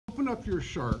up your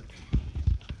shark,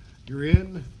 you're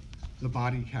in the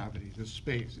body cavity. This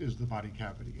space is the body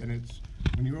cavity. And it's,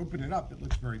 when you open it up, it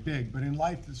looks very big. But in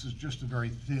life, this is just a very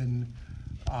thin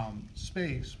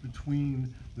space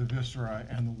between the viscera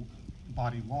and the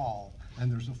body wall. And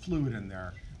there's a fluid in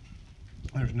there.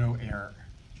 There's no air.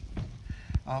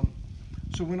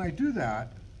 So when I do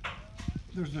that,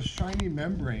 there's a shiny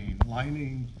membrane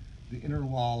lining the inner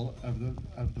wall of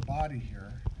the body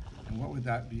here. And what would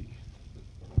that be?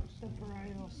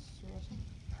 Parietal serosa.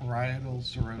 Parietal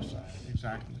serosa,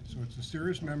 exactly. So it's a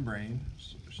serous membrane,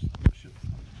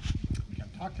 we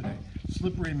can't talk today,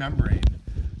 slippery membrane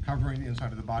covering the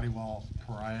inside of the body wall,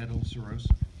 parietal serosa.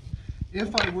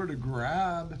 If I were to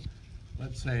grab,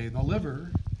 let's say, the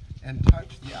liver and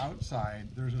touch the outside,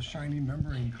 there's a shiny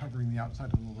membrane covering the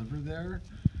outside of the liver there.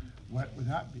 What would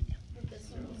that be?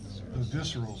 The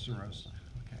visceral serosa.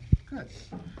 Okay, good.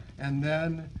 And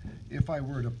then if I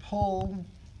were to pull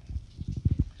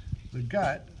the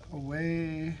gut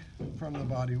away from the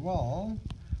body wall,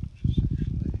 which is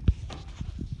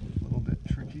actually a little bit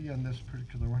tricky on this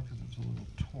particular one because it's a little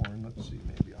torn. Let's see,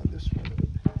 maybe on this one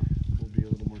it will be a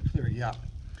little more clear. Yeah,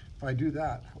 if I do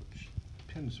that, which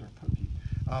pins are pokey,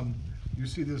 you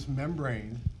see this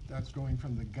membrane that's going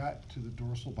from the gut to the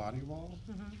dorsal body wall.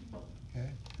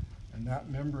 Okay, and that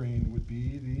membrane would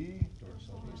be the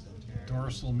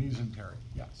dorsal mesentery.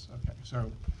 Yes. Okay. So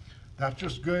that's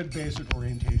just good basic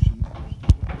orientation.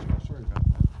 Sorry about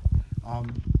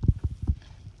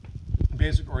that.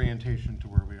 Basic orientation to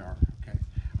where we are. Okay.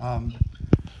 I'm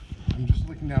just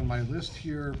looking down my list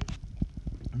here.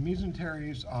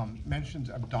 Mesenteries mentions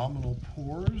abdominal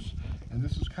pores, and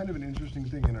this is kind of an interesting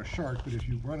thing in a shark. But if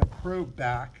you run a probe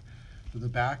back to the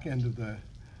back end of the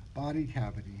body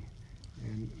cavity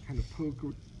and kind of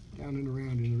poke down and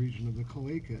around in the region of the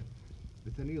cloaca,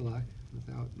 with any luck,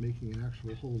 without making an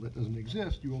actual hole that doesn't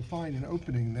exist, you will find an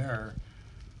opening there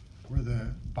where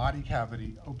the body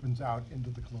cavity opens out into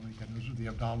the cloaca, and those are the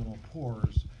abdominal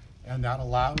pores, and that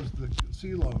allows the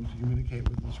coelom to communicate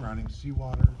with the surrounding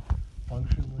seawater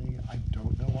functionally. I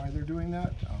don't know why they're doing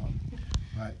that,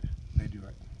 but they do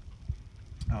it.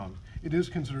 It is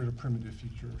considered a primitive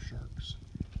feature of sharks.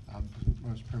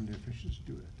 Most primitive fishes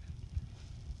do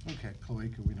it. Okay,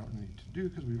 cloaca we don't need to do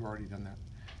because we've already done that.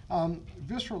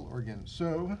 Visceral organs.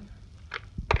 So,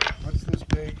 what's this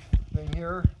big thing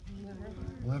here?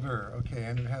 Liver. Okay,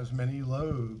 and it has many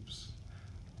lobes.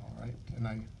 All right, and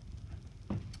I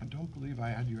don't believe I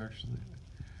had you actually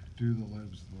do the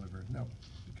lobes of the liver. No,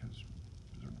 because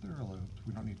there are lobes.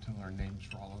 We don't need to learn names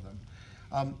for all of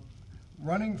them.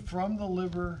 Running from the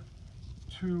liver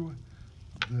to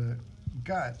the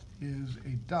gut is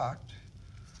a duct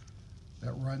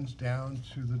that runs down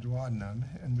to the duodenum,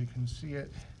 and we can see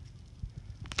it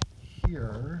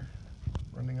here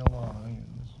running along,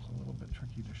 and this is a little bit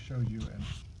tricky to show you and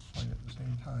point at the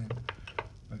same time,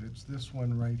 but it's this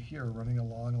one right here running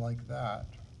along like that.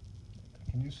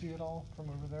 Can you see it all from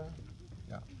over there?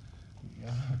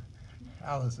 Yeah.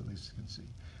 Alice at least can see.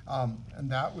 And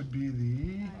that would be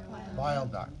the bile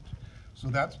duct. So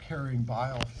that's carrying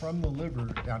bile from the liver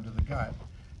down to the gut.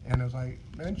 And as I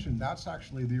mentioned, that's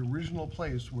actually the original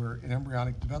place where in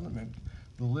embryonic development,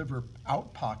 the liver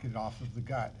out-pocketed off of the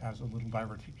gut as a little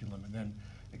diverticulum and then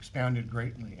expanded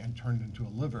greatly and turned into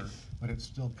a liver, but it's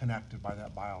still connected by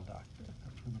that bile duct.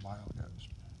 That's where the bile goes.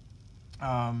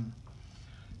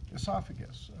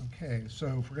 Esophagus. Okay,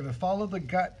 so if we're going to follow the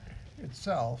gut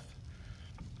itself,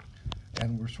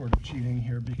 and we're sort of cheating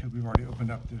here because we've already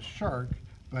opened up this shark,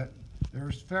 but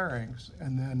there's pharynx,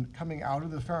 and then coming out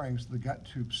of the pharynx, the gut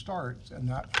tube starts, and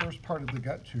that first part of the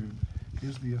gut tube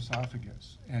is the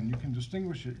esophagus. And you can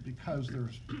distinguish it because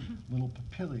there's little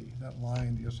papillae that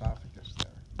line the esophagus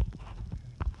there. Okay.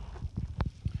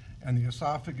 And the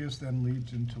esophagus then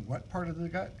leads into what part of the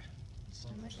gut?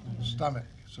 Stomach.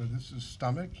 So this is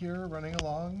stomach here running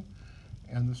along,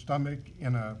 and the stomach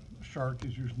in a shark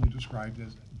is usually described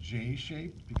as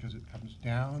J-shaped because it comes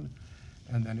down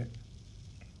and then it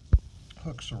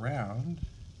hooks around.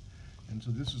 And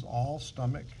so this is all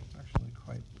stomach, actually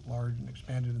quite large and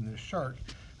expanded in this shark,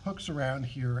 hooks around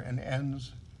here and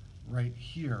ends right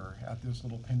here at this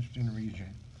little pinched in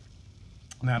region.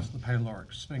 And that's the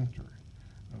pyloric sphincter,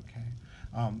 okay?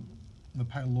 The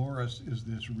pylorus is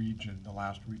this region, the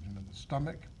last region of the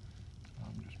stomach.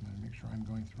 Just want to make sure I'm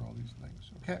going through all these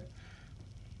things, okay?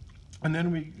 And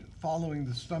then following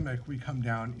the stomach, we come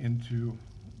down into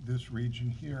this region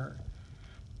here.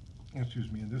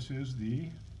 Excuse me, and this is the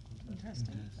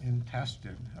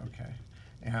intestine, okay.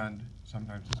 And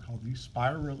sometimes it's called the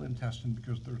spiral intestine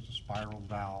because there's a spiral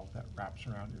valve that wraps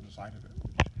around inside of it,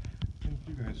 which can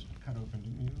You guys cut open,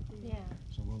 didn't you? Yeah.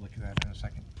 So we'll look at that in a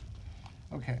second.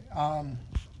 Okay,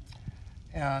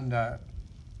 and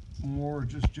more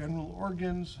just general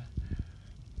organs,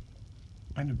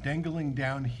 kind of dangling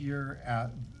down here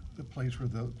at the place where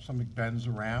the stomach bends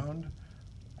around.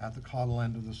 At the caudal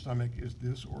end of the stomach is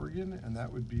this organ, and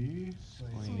that would be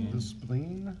the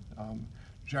spleen.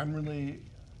 Generally,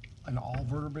 in all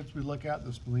vertebrates we look at,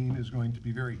 the spleen is going to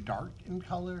be very dark in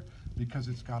color because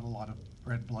it's got a lot of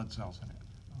red blood cells in it.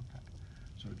 Okay,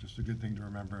 so just a good thing to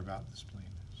remember about the spleen.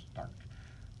 It's dark.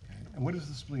 Okay, and what does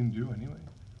the spleen do anyway?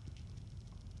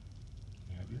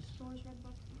 Any ideas? Stores blood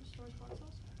cells?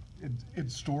 It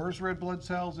stores red blood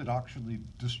cells. It actually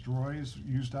destroys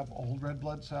used up old red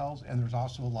blood cells, and there's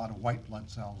also a lot of white blood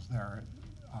cells there.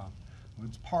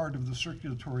 It's part of the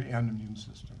circulatory and immune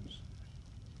systems.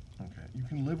 Okay, you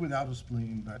can live without a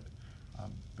spleen, but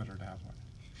better to have one.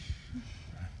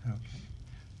 Okay,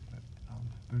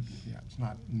 but yeah, it's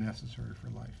not necessary for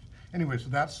life. Anyway, so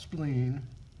that's spleen.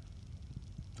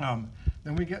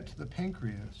 Then we get to the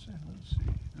pancreas, and let's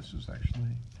see. This is a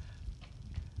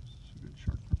good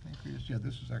chart for pancreas. Yeah,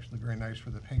 this is actually very nice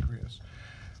for the pancreas.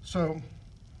 So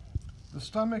the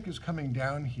stomach is coming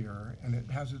down here, and it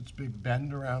has its big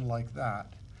bend around like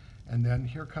that. And then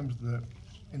here comes the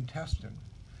intestine.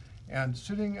 And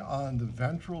sitting on the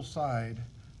ventral side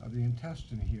of the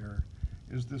intestine here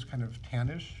is this kind of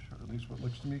tannish, or at least what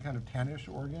looks to me kind of tannish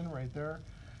organ right there.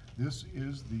 This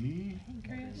is the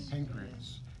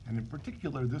pancreas. And in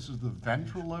particular, this is the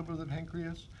ventral lobe of the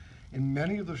pancreas. In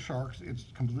many of the sharks, it's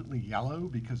completely yellow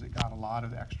because it got a lot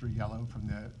of extra yellow from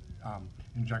the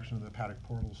injection of the hepatic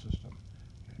portal system.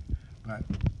 Okay. But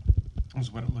this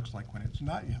is what it looks like when it's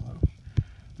not yellow.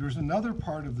 There's another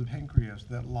part of the pancreas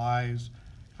that lies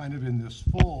kind of in this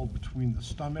fold between the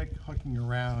stomach hooking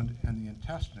around and the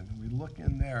intestine. And we look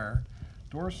in there,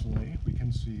 dorsally, we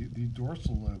can see the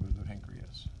dorsal lobe of the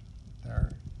pancreas.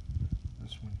 There,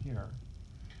 this one here.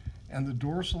 And the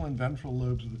dorsal and ventral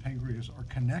lobes of the pancreas are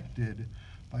connected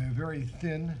by a very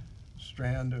thin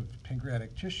strand of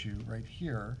pancreatic tissue right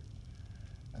here.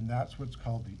 And that's what's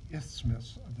called the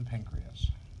isthmus of the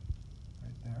pancreas,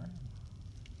 right there.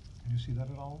 Can you see that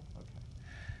at all? Okay.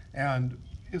 And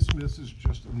isthmus is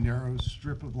just a narrow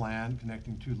strip of land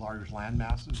connecting two large land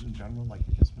masses in general, like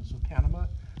the Isthmus of Panama.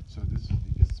 So this is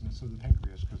the isthmus of the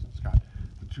pancreas because it's got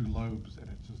the two lobes and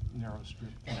it's a narrow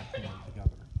strip connecting them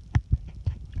together.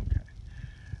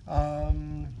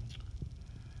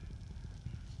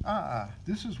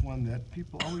 This is one that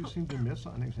people always seem to miss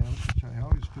on exams, which I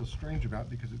always feel strange about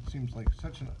because it seems like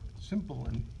such a simple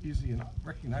and easy and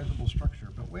recognizable structure.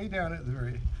 But way down at the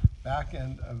very back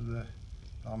end of the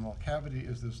abdominal cavity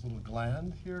is this little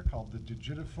gland here called the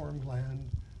digitiform gland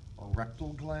or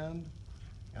rectal gland,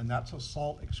 and that's a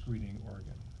salt excreting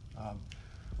organ.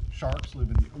 Sharks live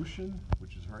in the ocean,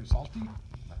 which is very salty.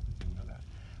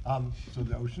 So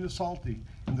the ocean is salty,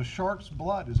 and the shark's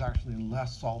blood is actually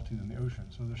less salty than the ocean.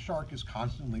 So the shark is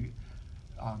constantly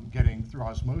getting, through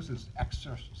osmosis,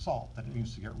 extra salt that it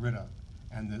needs to get rid of.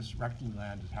 And this rectal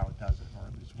gland is how it does it, or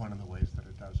at least one of the ways that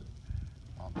it does it.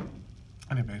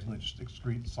 And it basically just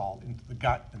excretes salt into the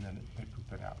gut, and then they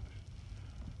poop it out.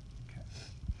 Okay.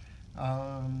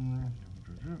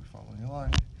 Following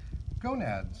along.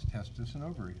 Gonads, testis, and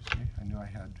ovaries. See, I knew I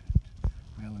had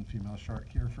male and female shark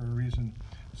here for a reason.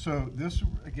 So this,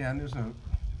 again, is a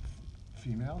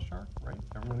female shark, right?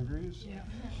 Everyone agrees? Yeah.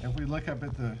 If we look up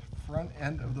at the front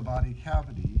end of the body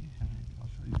cavity, I'll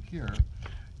show you here,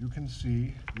 you can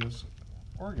see this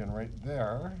organ right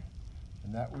there,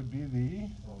 and that would be the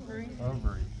ovary.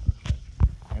 Okay.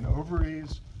 And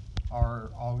ovaries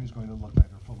are always going to look like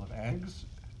they're full of eggs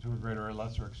to a greater or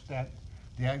lesser extent.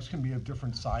 The eggs can be of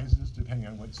different sizes depending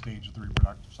on what stage of the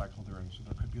reproductive cycle they're in. So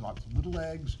there could be lots of little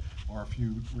eggs or a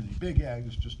few really big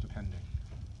eggs, just depending.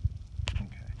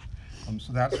 Okay,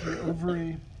 so that's the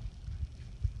ovary.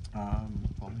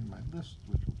 Following my list,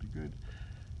 which will be good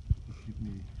to keep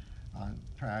me on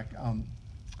track.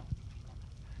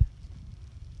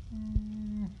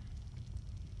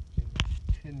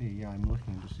 Kidney, I'm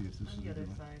looking to see if this is On the other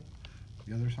side.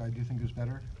 The other side, do you think is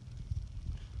better?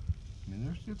 I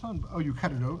mean, it's on. Oh, you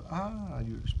cut it over. Ah,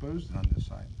 you exposed it on this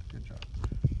side. Good job.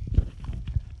 Okay.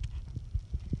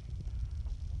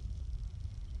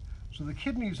 So the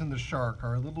kidneys in the shark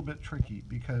are a little bit tricky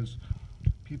because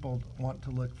people want to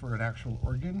look for an actual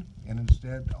organ, and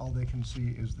instead all they can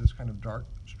see is this kind of dark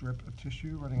strip of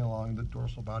tissue running along the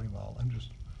dorsal body wall. I'm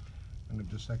just kind of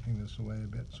dissecting this away a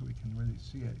bit so we can really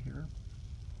see it here.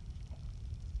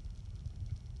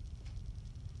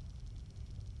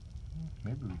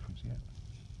 Maybe we can see it.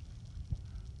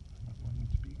 Not wanting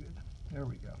to be good. There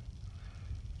we go.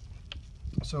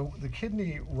 So the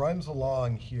kidney runs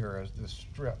along here as this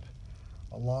strip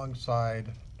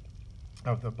alongside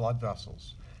of the blood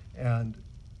vessels. And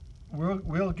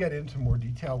we'll get into more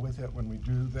detail with it when we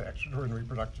do the excretory and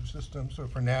reproductive system. So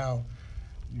for now,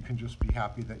 you can just be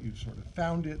happy that you've sort of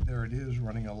found it. There it is,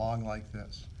 running along like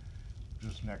this,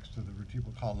 just next to the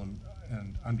vertebral column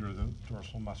and under the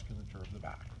dorsal musculature of the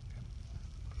back.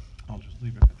 I'll just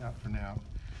leave it at that for now.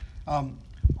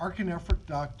 Archanephric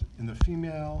duct in the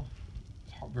female,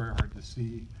 it's very hard to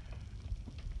see.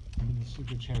 This is a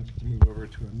good chance to move over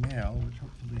to a male, which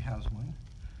hopefully has one.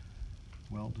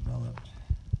 Well developed,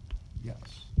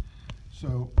 yes.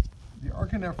 So the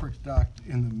archanephric duct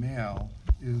in the male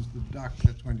is the duct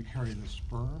that's going to carry the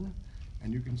sperm,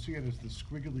 and you can see it as the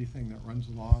squiggly thing that runs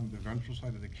along the ventral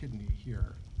side of the kidney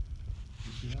here.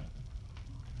 You see that?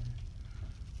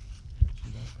 Okay.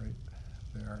 See that right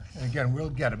there? And again, we'll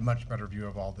get a much better view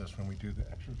of all this when we do the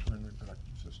excretory and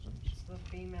reproductive systems. So the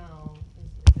female,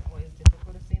 is it always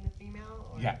difficult to see in the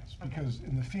female? Or? Yes, because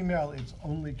in the female, it's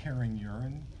only carrying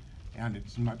urine, and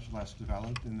it's much less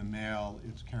developed. In the male,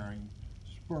 it's carrying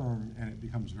sperm, and it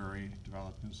becomes very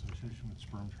developed in association with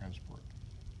sperm transport.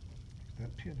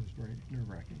 That pin is very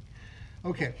nerve-wracking.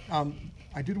 Okay,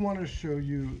 I did want to show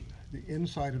you the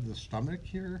inside of the stomach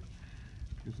here,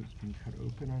 because it's been cut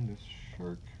open on this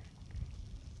shark.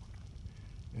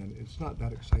 And it's not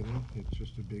that exciting, it's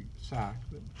just a big sac,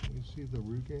 but can you see the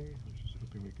rugae? I was just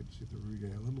hoping we could see the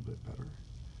rugae a little bit better.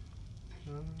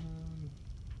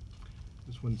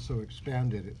 This one's so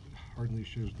expanded, it hardly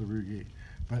shows the rugae.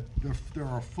 But there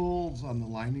are folds on the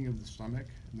lining of the stomach,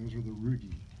 and those are the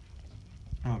rugae.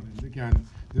 And again,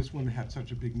 this one had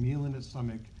such a big meal in its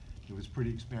stomach, it was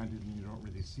pretty expanded and you don't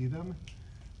really see them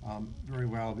very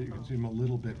well, but you can see them a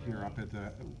little bit here up at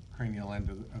the cranial end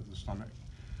of the stomach.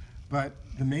 But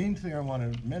the main thing I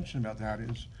want to mention about that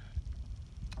is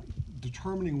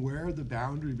determining where the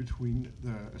boundary between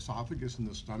the esophagus and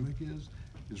the stomach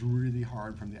is really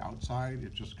hard from the outside.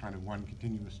 It's just kind of one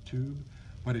continuous tube.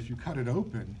 But if you cut it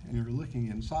open and you're looking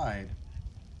inside,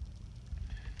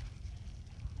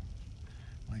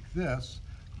 like this,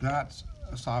 that's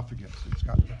esophagus. It's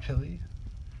got papillae.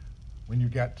 When you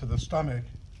get to the stomach,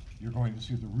 you're going to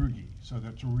see the rugae. So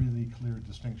that's a really clear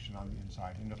distinction on the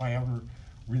inside. And if I ever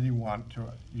really want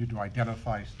you to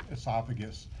identify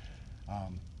esophagus,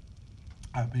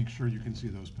 I'll make sure you can see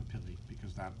those papillae,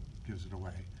 because that gives it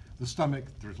away. The stomach,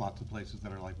 there's lots of places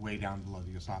that are like way down below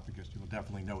the esophagus. You will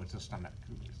definitely know it's a stomach.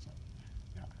 So,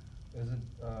 yeah. Is it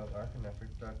archanephric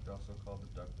duct also called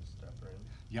the ductus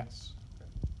deferens? Yes. Okay.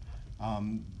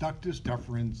 Ductus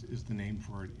deferens is the name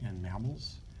for it in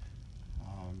mammals,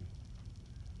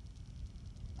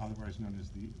 otherwise known as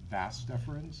the vas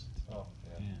deferens. Oh,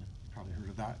 yeah. Probably heard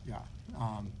of that, yeah.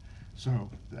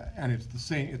 And it's the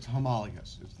same, it's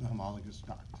homologous. It's the homologous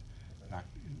duct.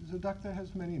 It's a duct that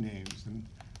has many names, and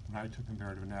when I took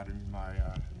comparative anatomy, my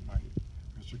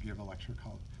professor gave a lecture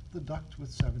called The Duct with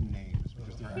 7 Names,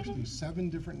 because there are actually 7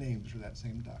 different names for that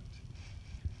same duct.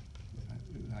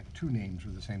 Like 2 names for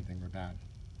the same thing were bad.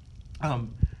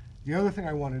 The other thing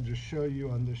I wanted to show you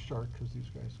on this shark, because these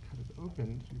guys cut it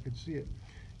open so you could see it,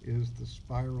 is the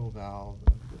spiral valve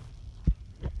of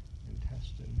the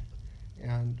intestine.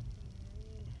 And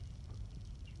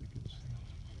we could see,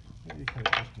 maybe cut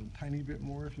it just a tiny bit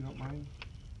more if you don't mind.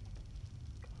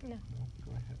 No. No,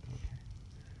 go ahead, okay.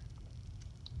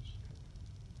 Just cut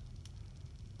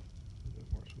a little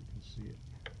bit more so we can see it.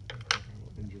 I don't think I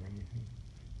will injure anything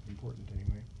important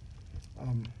anyway.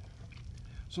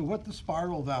 So what the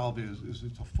spiral valve is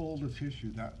it's a fold of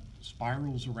tissue that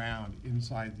spirals around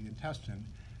inside the intestine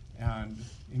and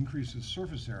increases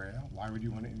surface area. Why would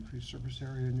you want to increase surface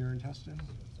area in your intestine?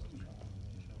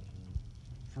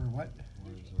 For what?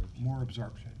 More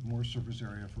absorption, more surface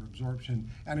area for absorption,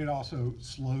 and it also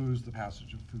slows the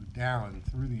passage of food down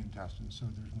through the intestine, so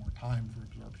there's more time for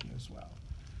absorption as well.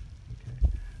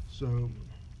 Okay, so,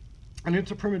 and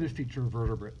it's a primitive feature of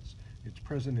vertebrates. It's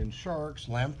present in sharks,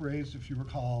 lampreys, if you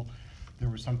recall. There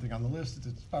was something on the list that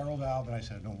said spiral valve, and I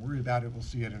said, don't worry about it, we'll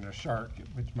see it in a shark,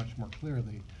 which much more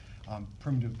clearly.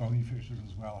 Primitive bony fishes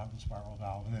as well have a spiral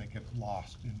valve, and then it gets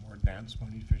lost in more advanced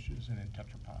bony fishes and in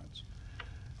tetrapods.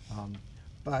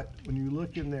 But when you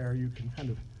look in there, you can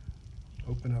kind of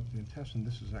open up the intestine.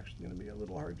 This is actually going to be a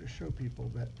little hard to show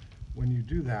people, but when you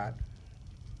do that,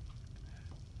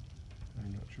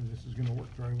 I'm not sure this is going to work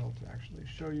very well to actually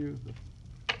show you.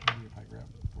 Maybe if I grab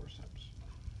the forceps,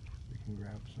 we can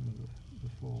grab some of the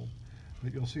fold.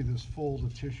 But you'll see this fold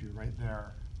of tissue right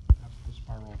there. That's the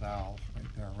spiral valve right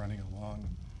there running along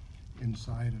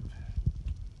inside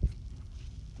of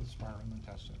the spiral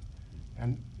intestine.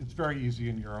 And it's very easy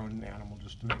in your own animal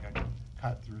just to make a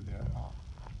cut through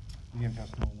the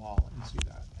intestinal wall and see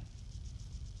that.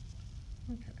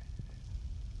 Okay,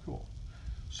 cool.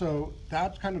 So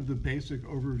that's kind of the basic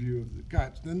overview of the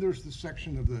guts. Then there's the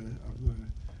section of the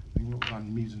thing that was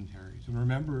on mesenteries. And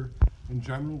remember, in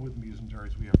general with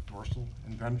mesenteries, we have dorsal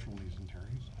and ventral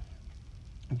mesenteries.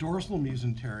 Dorsal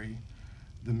mesentery,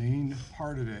 the main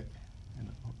part of it, and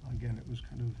again, it was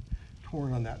kind of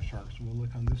torn on that shark, so we'll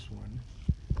look on this one.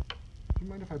 Do you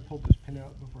mind if I pull this pin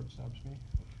out before it stabs me?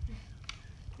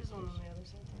 There's one on the other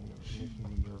side. I know, it's making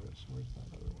me nervous. Where's that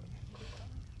other one?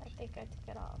 I think I took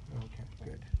it off. Okay,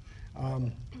 good.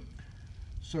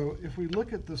 So if we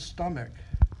look at the stomach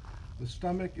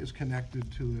is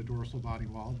connected to the dorsal body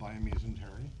wall by a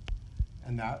mesentery,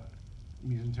 and that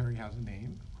mesentery has a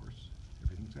name. Of course,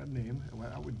 everything's got a name. And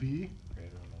that would be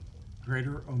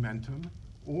greater omentum,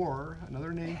 or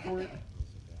another name for it,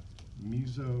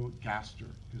 mesogaster,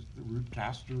 because the root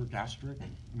gastric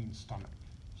means stomach.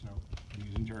 So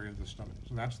mesentery of the stomach.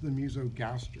 So that's the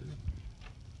mesogaster,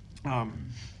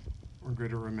 or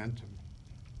greater omentum.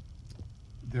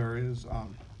 There is, oh,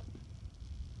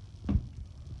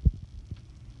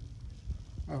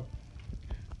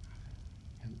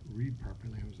 can't read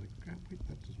properly. I was like, God, wait,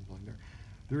 that doesn't belong there.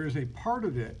 There is a part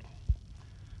of it,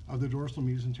 of the dorsal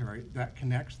mesentery, that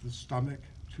connects the stomach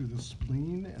to the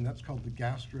spleen, and that's called the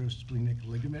gastrosplenic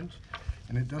ligament.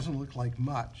 And it doesn't look like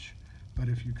much, but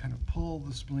if you kind of pull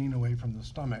the spleen away from the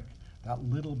stomach, that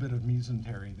little bit of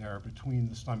mesentery there between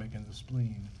the stomach and the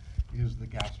spleen is the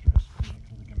gastrosplenic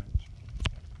ligament.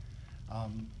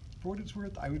 For what it's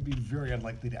worth, I would be very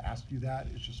unlikely to ask you that.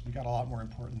 It's just we got a lot more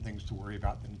important things to worry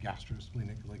about than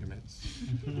gastrosplenic ligaments.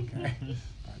 Okay,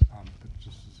 but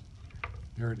just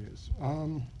there it is.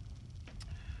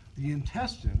 The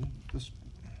intestine, the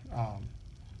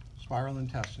spiral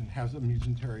intestine, has a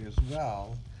mesentery as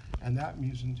well, and that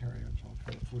mesentery, which I'll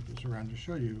kind of flip this around to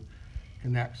show you,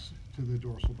 connects to the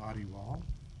dorsal body wall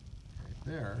right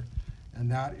there,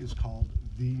 and that is called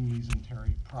the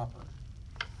mesentery proper.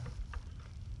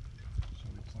 So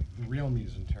it's like the real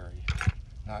mesentery,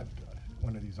 not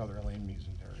one of these other lame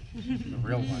mesenteries. The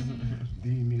real one,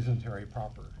 the mesentery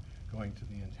proper, going to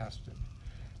the intestine.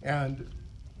 And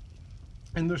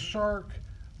in the shark,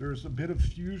 there's a bit of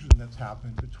fusion that's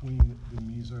happened between the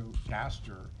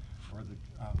mesogaster, or the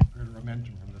greater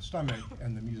omentum from the stomach,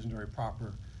 and the mesentery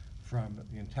proper from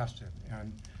the intestine.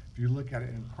 And if you look at it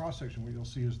in cross-section, what you'll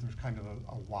see is there's kind of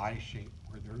a Y shape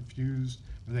where they're fused,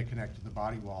 where they connect to the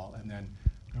body wall, and then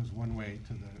goes one way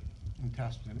to the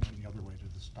intestine and the other way to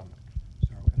the stomach.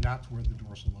 So, and that's where the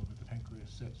dorsal lobe of the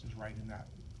pancreas sits, is right in that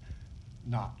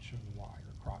notch of the Y,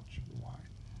 or crotch of the Y.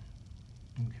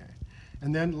 Okay.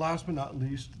 And then last but not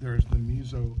least, there's the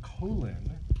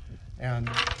mesocolon, and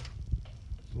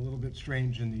it's a little bit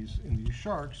strange in these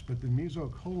sharks, but the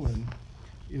mesocolon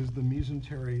is the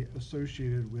mesentery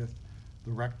associated with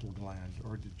the rectal gland,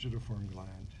 or digitiform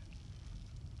gland.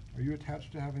 Are you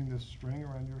attached to having this string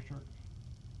around your shirt?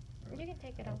 You can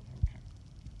take it off. Okay.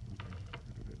 I'm going to get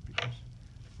rid of it because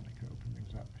I can open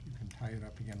things up. You can tie it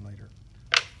up again later.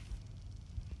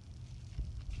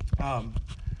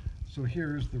 So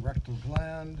here's the rectal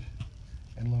gland,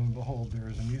 and lo and behold, there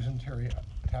is a mesentery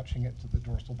attaching it to the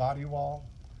dorsal body wall.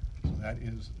 So that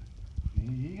is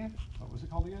the, what was it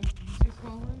called again?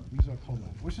 Mesocolon?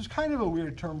 Mesocolon, which is kind of a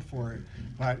weird term for it,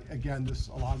 but again,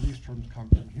 a lot of these terms come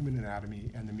from human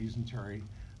anatomy, and the mesentery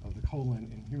of the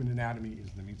colon in human anatomy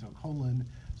is the mesocolon.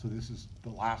 So this is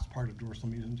the last part of dorsal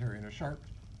mesentery in a shark,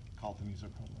 called the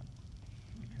mesocolon.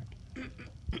 Okay.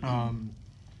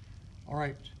 All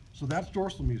right. So that's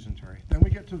dorsal mesentery. Then we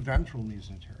get to ventral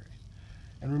mesentery.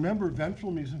 And remember, ventral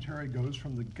mesentery goes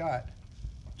from the gut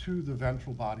to the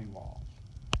ventral body wall.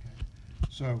 Okay.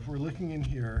 So if we're looking in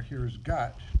here, here's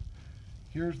gut,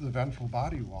 here's the ventral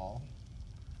body wall,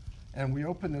 and we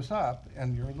open this up,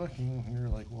 and you're looking, and you're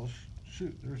like, well,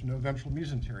 shoot, there's no ventral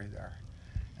mesentery there.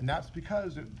 And that's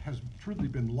because it has truly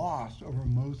been lost over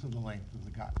most of the length of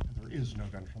the gut. There is no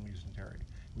ventral mesentery.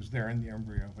 It was there in the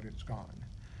embryo, but it's gone.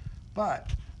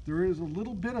 But there is a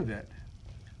little bit of it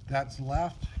that's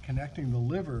left connecting the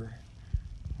liver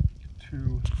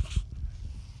to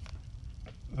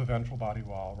the ventral body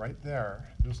wall right there,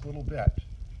 this little bit,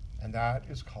 and that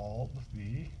is called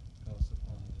the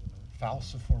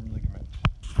falciform ligament.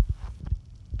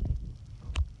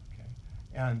 Okay.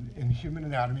 And in human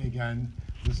anatomy, again,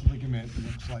 this ligament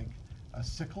looks like a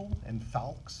sickle, and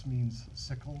falx means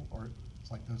sickle, or it's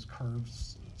like those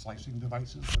curves slicing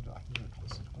devices, but I think they're called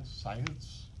sickles,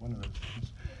 scythes, one of those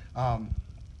things.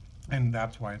 And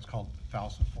that's why it's called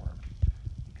falciform.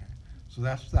 Okay. So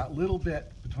that's that little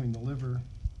bit between the liver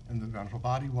and the ventral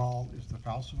body wall is the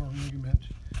falciform ligament.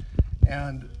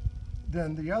 And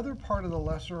then the other part of the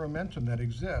lesser omentum that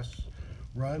exists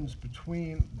runs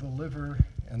between the liver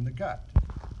and the gut.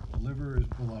 The liver is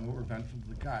below or ventral to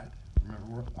the gut.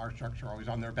 Remember, our sharks are always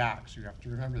on their backs, so you have to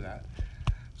remember that.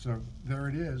 So there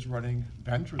it is, running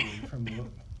ventrally from the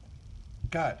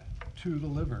gut to the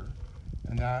liver,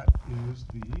 and that is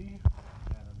the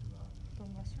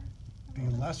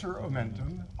lesser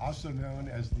omentum, also known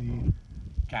as the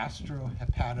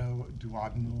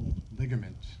gastrohepatoduodenal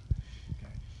ligament.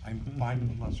 Okay. I'm fine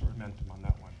with lesser omentum on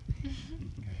that one.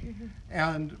 Okay.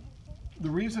 And the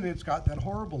reason it's got that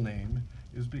horrible name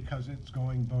is because it's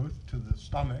going both to the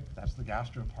stomach, that's the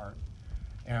gastro part,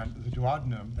 and the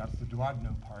duodenum, that's the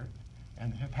duodenum part,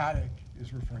 and the hepatic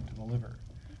is referring to the liver.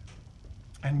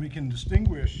 And we can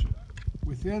distinguish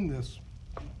within this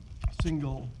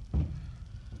single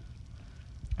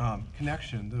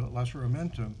connection, the lesser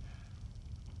omentum,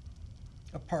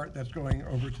 a part that's going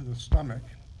over to the stomach.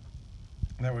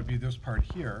 That would be this part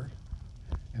here.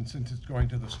 And since it's going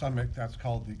to the stomach, that's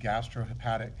called the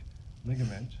gastrohepatic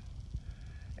ligament.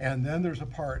 And then there's a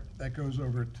part that goes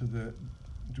over to the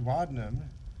duodenum.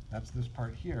 That's this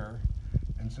part here.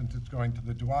 And since it's going to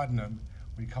the duodenum,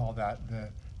 we call that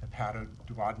the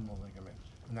hepatoduodenal ligament.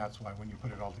 And that's why when you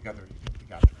put it all together, you get the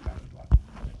gastrohepatoduodenal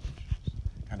ligament, which is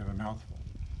kind of a mouthful.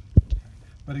 Okay.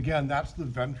 But again, that's the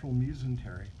ventral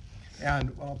mesentery.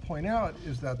 And what I'll point out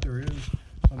is that there is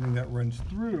something that runs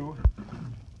through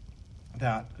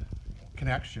that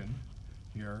connection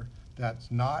here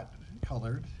that's not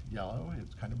colored yellow.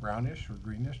 It's kind of brownish or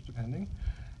greenish, depending.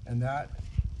 And that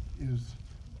is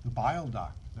the bile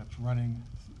duct that's running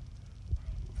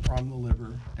from the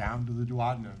liver down to the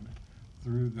duodenum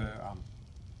through the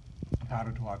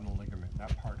hepatoduodenal ligament,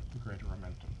 that part of the greater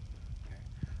omentum. Okay.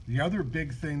 The other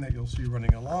big thing that you'll see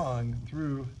running along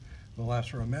through the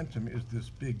lesser omentum is this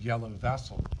big yellow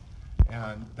vessel,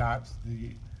 and that's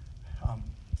the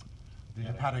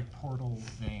hepatic portal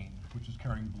vein, which is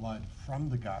carrying blood from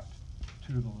the gut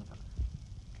to the liver.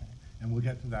 Okay. And we'll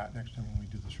get to that next time when we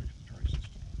do the circulatory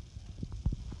system.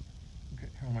 Okay,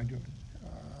 how am I doing?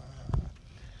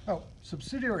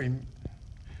 Subsidiary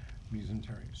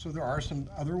mesentery. So there are some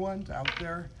other ones out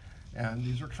there, and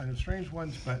these are kind of strange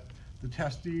ones, but the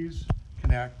testes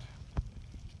connect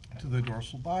to the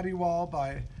dorsal body wall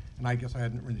by, and I guess I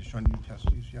hadn't really shown you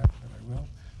testes yet, but I will.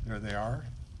 There they are.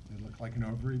 They look like an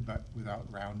ovary, but without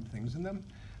round things in them.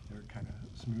 They're kind of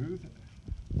smooth.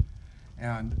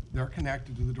 And they're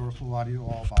connected to the dorsal body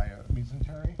wall by a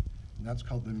mesentery, and that's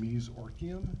called the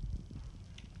mesorchium.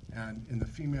 And in the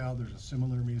female, there's a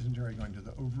similar mesentery going to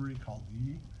the ovary called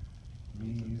the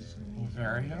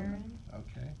mesovarium.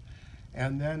 Okay.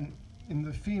 And then in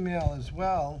the female as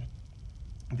well,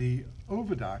 the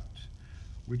oviduct,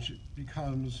 which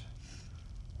becomes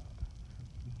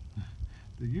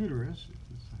the uterus,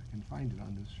 if I can find it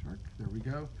on this shark, there we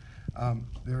go.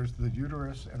 There's the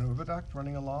uterus and oviduct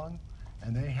running along,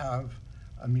 and they have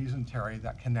a mesentery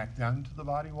that connect them to the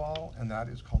body wall, and that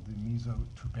is called the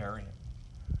mesotubarium.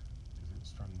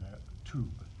 It's from the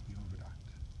tube, the oviduct.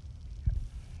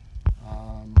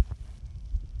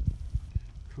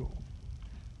 Cool.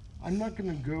 I'm not going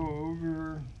to go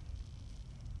over,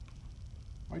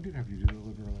 I did have you do the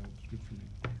liver, that's good for me.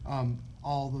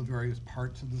 All the various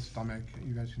parts of the stomach,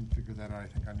 you guys can figure that out, I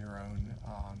think, on your own.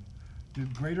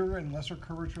 Did greater and lesser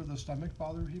curvature of the stomach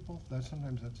bother people?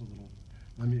 Sometimes that's a little,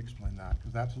 let me explain that,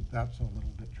 because that's a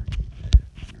little bit tricky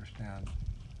to understand.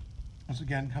 This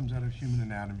again comes out of human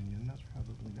anatomy, and that's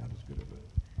probably not as good of an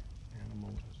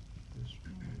animal as this.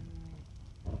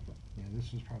 Yeah,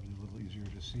 this is probably a little easier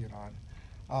to see it on.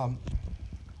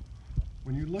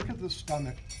 When you look at the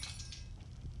stomach,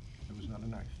 it was not a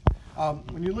knife.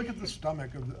 When you look at the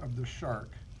stomach of the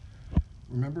shark,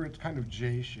 remember it's kind of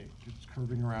J-shaped. It's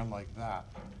curving around like that.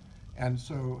 And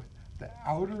so the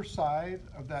outer side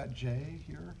of that J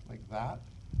here, like that,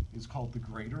 is called the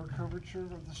greater curvature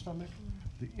of the stomach.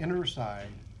 The inner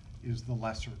side is the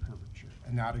lesser curvature.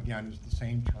 And that, again, is the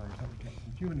same terms that we get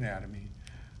from human anatomy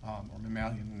or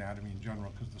mammalian anatomy in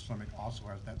general, because the stomach also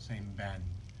has that same bend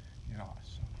in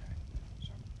us.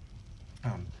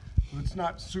 Okay? So it's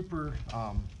not super,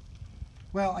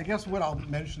 well, I guess what I'll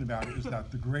mention about it is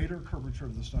that the greater curvature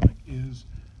of the stomach is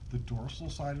the dorsal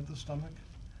side of the stomach.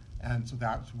 And so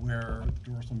that's where the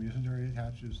dorsal mesentery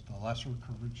attaches. The lesser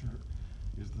curvature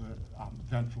is the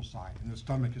ventral side. And the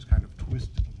stomach is kind of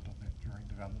twisted a little bit during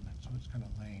development, so it's kind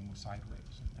of laying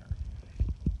sideways in there.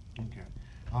 Okay.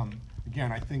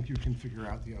 Again, I think you can figure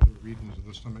out the other regions of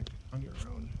the stomach on your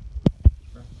own.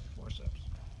 Forceps.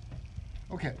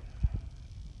 Okay.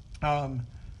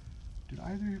 Did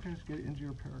either of you guys get into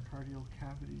your pericardial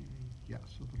cavity?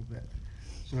 Yes, a little bit.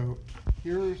 So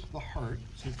here's the heart,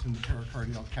 sits in the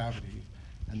pericardial cavity,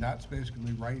 and that's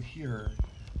basically right here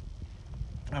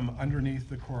underneath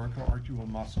the coracoarticular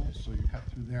muscles. So you cut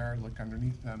through there, look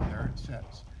underneath them, there it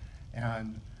sits.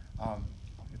 And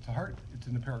it's a heart, it's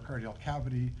in the pericardial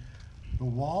cavity. The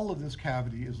wall of this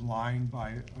cavity is lined by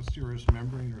a serous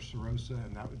membrane or serosa,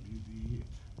 and that would be the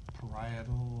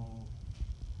parietal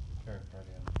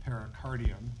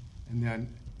pericardium. And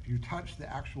then if you touch the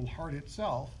actual heart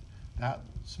itself, that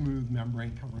smooth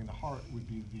membrane covering the heart would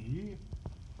be the,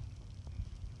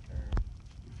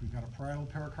 if we've got a parietal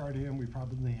pericardium, we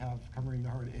probably have covering the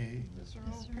heart a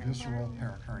visceral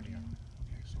pericardium.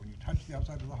 Okay, so when you touch the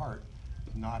outside of the heart,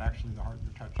 it's not actually the heart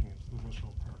you're touching, it's the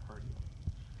visceral pericardium.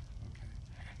 Okay,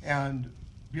 and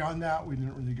beyond that, we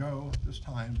didn't really go this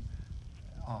time.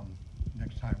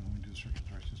 Next time when we do the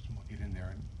circulatory system, we'll get in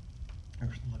there and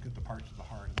actually look at the parts of the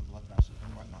heart and the blood vessels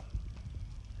and whatnot.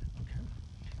 Okay,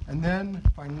 and then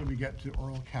finally we get to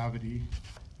oral cavity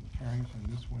and pharynx, and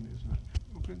this one is not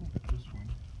open, but this one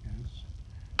is.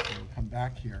 So we'll come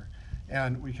back here,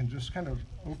 and we can just kind of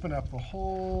open up the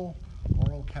whole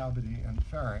oral cavity and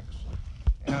pharynx,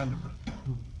 and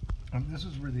this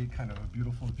is really kind of a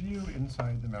beautiful view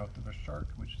inside the mouth of a shark,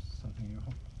 which is something you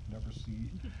hope to never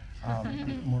see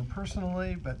more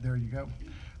personally, but there you go.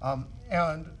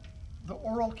 And the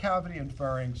oral cavity and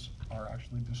pharynx are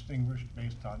actually distinguished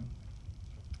based on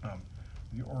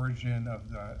the origin of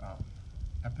the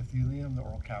epithelium. The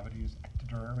oral cavity is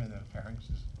ectoderm and the pharynx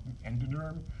is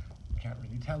endoderm. Can't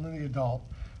really tell in the adult,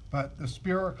 but the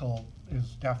spiracle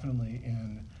is definitely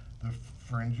in the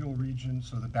pharyngeal region,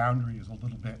 so the boundary is a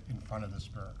little bit in front of the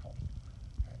spiracle.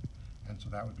 Okay. And so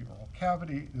that would be oral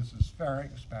cavity. This is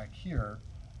pharynx back here.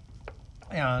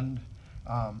 And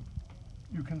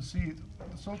you can see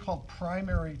the so-called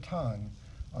primary tongue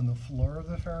on the floor of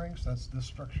the pharynx. That's this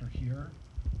structure here.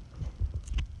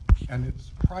 And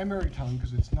it's primary tongue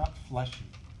because it's not fleshy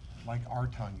like our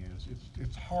tongue is.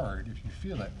 It's hard if you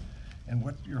feel it. And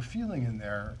what you're feeling in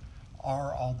there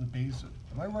are all the bases.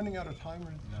 Am I running out of time or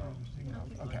anything?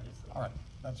 No. Okay, all right,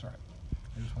 that's all right.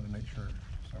 I just want to make sure,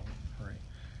 so I wouldn't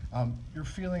hurry. You're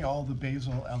feeling all the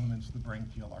basal elements of the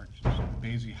branchial arches. So the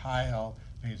basihyal,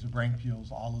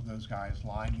 basobranchials, all of those guys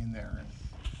lying in there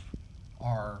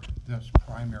are this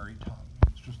primary tongue.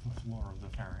 It's just the floor of the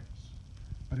pharynx.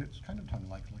 But it's kind of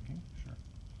tongue-like looking, sure.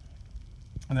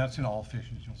 And that's in all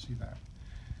fishes, you'll see that.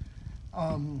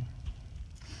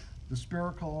 The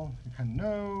spiracle, you kind of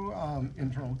know.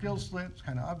 Internal gill slits,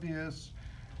 kind of obvious.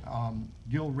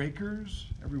 Gill rakers,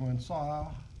 everyone saw.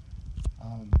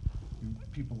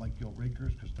 People like gill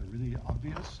rakers because they're really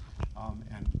obvious.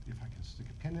 And if I can stick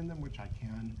a pin in them, which I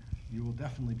can, you will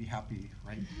definitely be happy,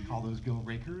 right? You call those gill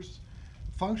rakers.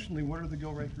 Functionally, what are the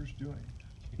gill rakers doing?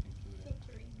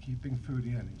 Keeping food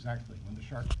in, exactly. When the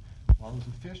shark swallows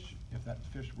a fish, if that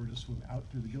fish were to swim out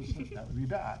through the gill slit, that would be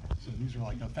bad. So these are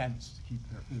like a fence to keep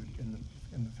their food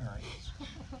in the pharynx.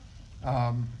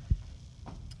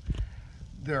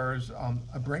 There's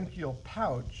a branchial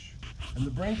pouch, and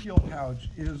the branchial pouch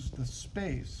is the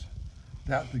space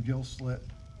that the gill slit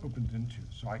opens into.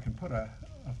 So I can put a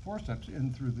forceps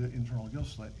in through the internal gill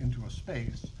slit into a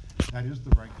space. That is the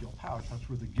branchial pouch. That's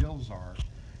where the gills are.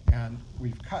 And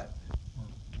we've cut, or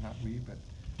not we, but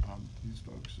these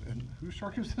folks. And whose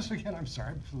shark is this again? I'm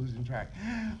sorry, I'm losing track.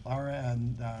 Laura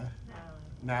and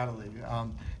Natalie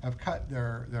have cut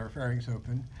their pharynx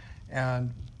open.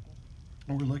 And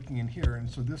we're looking in here. And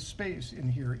so this space in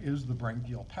here is the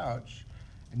branchial pouch.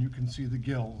 And you can see the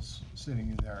gills sitting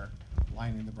in there,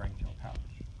 lining the branchial pouch.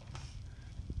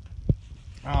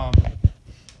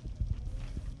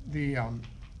 The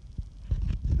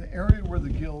area where the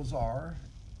gills are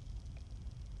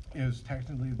is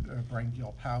technically the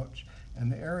branchial pouch, and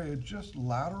the area just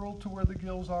lateral to where the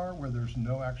gills are, where there's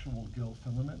no actual gill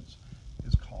filaments,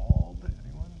 is called,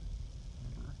 anyone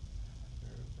remember?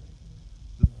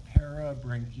 The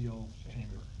parabranchial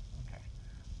chamber. Okay,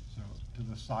 so to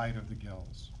the side of the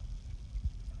gills.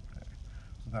 Okay,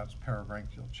 so that's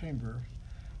parabranchial chamber.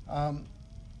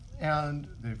 And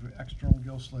they've external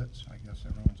gill slits. I guess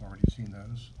everyone's already seen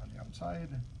those on the outside.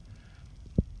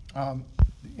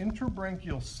 The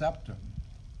interbranchial septum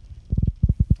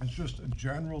is just a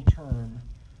general term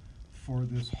for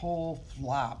this whole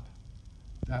flap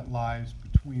that lies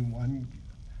between one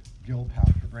gill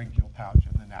pouch or branchial pouch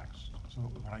and the next. So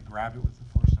when I grab it with the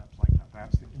forceps like that,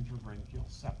 that's the interbranchial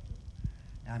septum.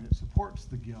 And it supports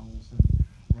the gills, and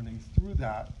running through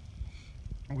that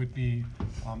would be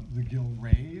the gill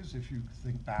rays. If you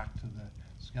think back to the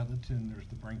skeleton, there's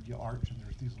the branchial arch, and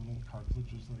there's these little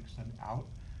cartilages that extend out.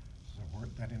 So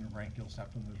that interbranchial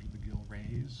septum, those are the gill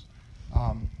rays.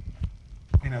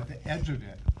 And at the edge of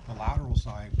it, the lateral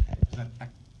side, is that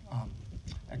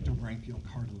ectobranchial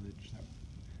cartilage that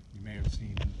you may have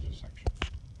seen in this section.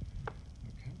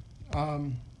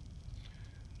 Okay.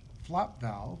 Flap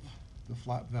valve. The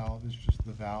flap valve is just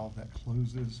the valve that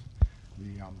closes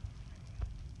the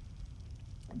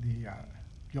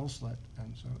gill slit,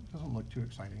 and so it doesn't look too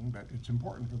exciting, but it's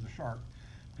important for the shark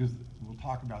because we'll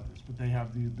talk about this, but they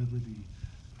have the ability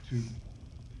to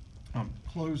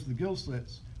close the gill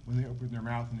slits when they open their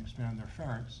mouth and expand their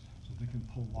pharynx so they can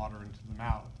pull water into the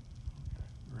mouth. Okay,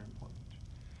 very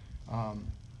important.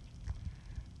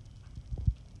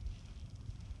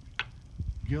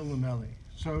 Gill lamellae.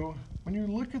 So when you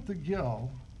look at the gill,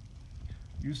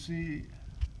 you see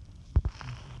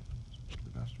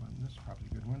the best one. This is probably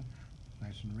a good one.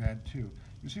 Nice and red too.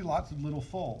 You see lots of little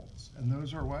folds, and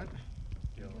those are what?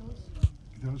 Gills.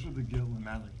 Those are the gill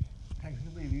lamellae.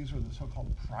 Technically, these are the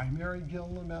so-called primary gill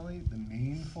lamellae, the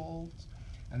main folds.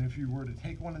 And if you were to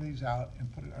take one of ththese out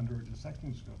and put it under a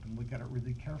dissecting scope and look at it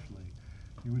really carefully,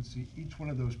 you would see each one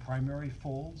of those primary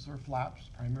folds or flaps,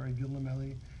 primary gill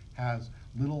lamellae, has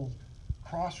little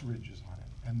cross ridges on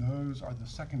it, and those are the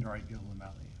secondary gill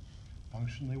lamellae.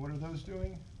 Functionally, what are those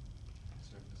doing?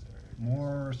 Surface area.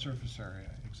 More surface area,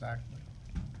 exactly.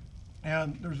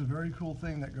 And there's a very cool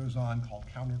thing that goes on called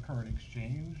countercurrent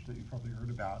exchange that you've probably heard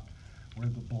about, where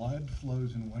the blood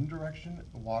flows in one direction,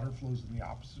 the water flows in the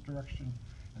opposite direction,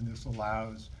 and this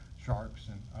allows sharks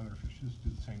and other fishes to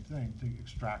do the same thing, to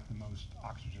extract the most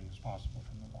oxygen as possible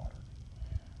from the water.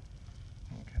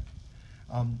 Okay.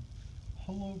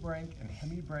 Holobranch and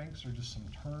hemibranchs are just some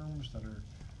terms that are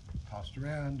tossed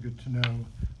around, good to know.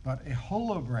 But a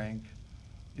holobranch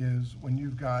is when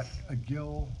you've got a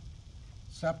gill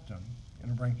septum,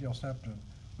 interbranchial septum,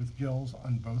 with gills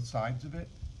on both sides of it.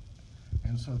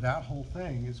 And so that whole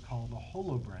thing is called a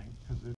holobranch because